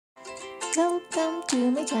Welcome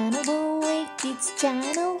to my channel, Boy Kids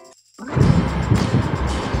channel.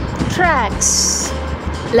 Trucks.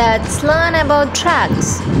 Let's learn about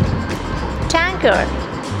trucks. Tanker.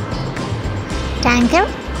 Tanker.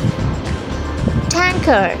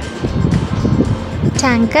 Tanker.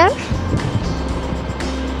 Tanker.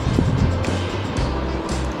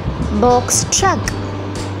 Box truck.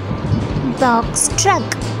 Box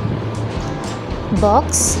truck.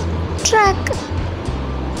 Box truck.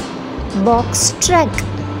 Box truck.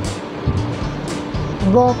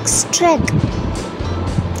 Box truck.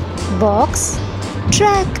 Box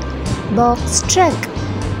truck. Box truck.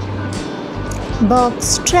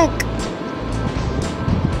 Box truck.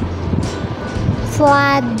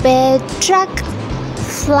 Flatbed truck.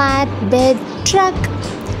 Flatbed truck.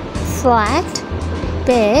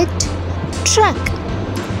 Flatbed truck.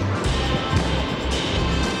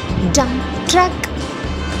 Dump truck.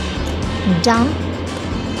 Dump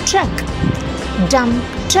truck. Dump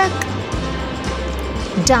truck.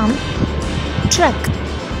 Dump truck.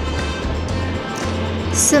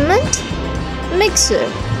 Cement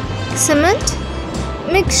mixer. Cement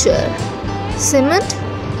mixer. Cement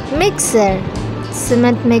mixer.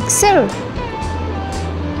 Cement mixer.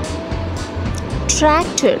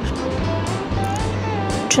 Tractor.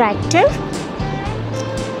 Tractor.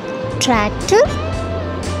 Tractor.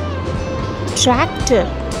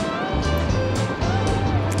 Tractor.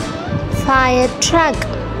 Fire truck.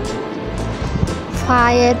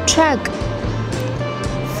 Fire truck.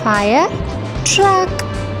 Fire truck.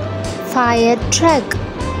 Fire truck.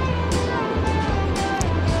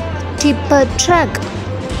 Tipper truck.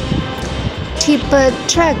 Tipper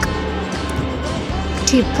truck.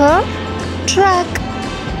 Tipper truck.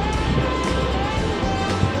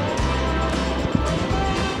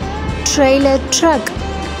 Trailer truck.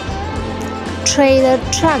 Trailer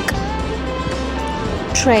truck.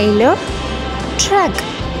 Trailer truck.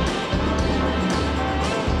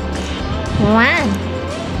 Van.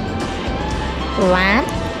 Van.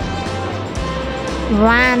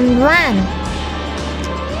 Van. Van.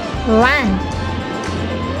 Van.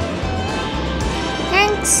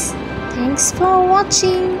 Thanks for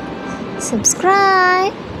watching.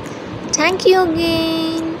 Subscribe. Thank you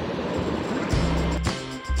again.